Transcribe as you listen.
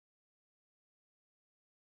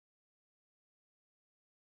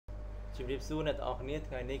ជំរាបសួរអ្នកទាំងអស់គ្នា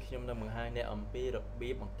ថ្ងៃនេះខ្ញុំនឹងបង្ហាញអ្នកអំពីរបៀ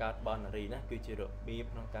បបង្កើត boundary ណាគឺជារបៀប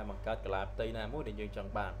ក្នុងការបង្កើតកលាផ្ទៃណាមួយដែលយើងច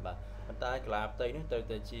ង់បានបាទប៉ុន្តែកលាផ្ទៃនេះត្រូវ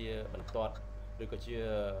តែជាបន្ទាត់ឬក៏ជា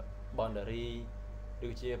boundary ឬ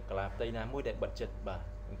ជាកលាផ្ទៃណាមួយដែលបិទជិតបាទ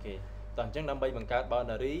អូខេតោះអញ្ចឹងដើម្បីបង្កើត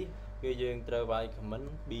boundary គឺយើងត្រូវវាយ comment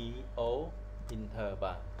bo enter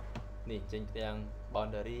បាទនេះចេញទាំង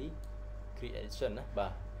boundary creation ណាបា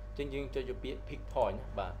ទអញ្ចឹងយើងចុចពាក្យ pick point ណា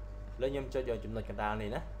បាទឥឡូវខ្ញុំចុចយកចំណុចកណ្ដាល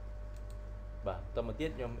នេះណាបាទតមកទៀត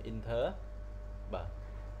ខ្ញុំ enter បាទ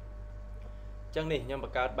អញ្ចឹងនេះខ្ញុំប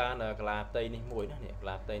ង្កើតបានកលាផ្ទៃនេះមួយណានេះក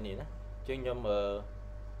លាផ្ទៃនេះណាអញ្ចឹងខ្ញុំ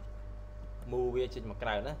move វាចេញមកក្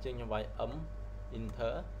រៅណាអញ្ចឹងខ្ញុំវាយ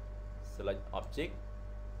enter select object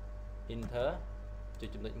enter ចុច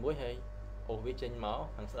ចំណុចមួយហើយអូសវាចេញមក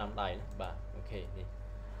ខាងស្ដាំដៃណាបាទអូខេនេះ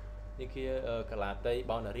គឺកលាផ្ទៃ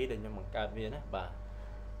boundary ដែលខ្ញុំបង្កើតវាណាបាទ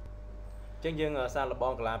អញ្ចឹងយើងសាកល្ប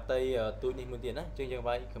ងកលាផ្ទៃទូចនេះមួយទៀតណាអញ្ចឹងយើង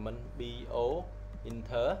វាយ comment bo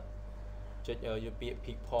enter ចុចយកពាក្យ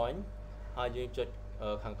pick point ហើយយើងចុច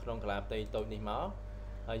ខាងក្នុងកលាផ្ទៃតូចនេះមក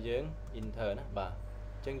ហើយយើង enter ណាបាទ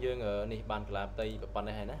អញ្ចឹងយើងនេះបានកលាផ្ទៃប៉ុណ្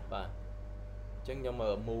ណេះហើយណាបាទអញ្ចឹងខ្ញុំ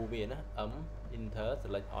move វាណា enter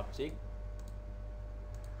select object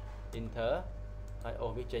enter ហើយអូ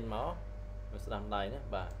សវាចេញមកស្ដាំដៃណា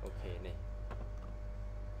បាទអូខេនេះ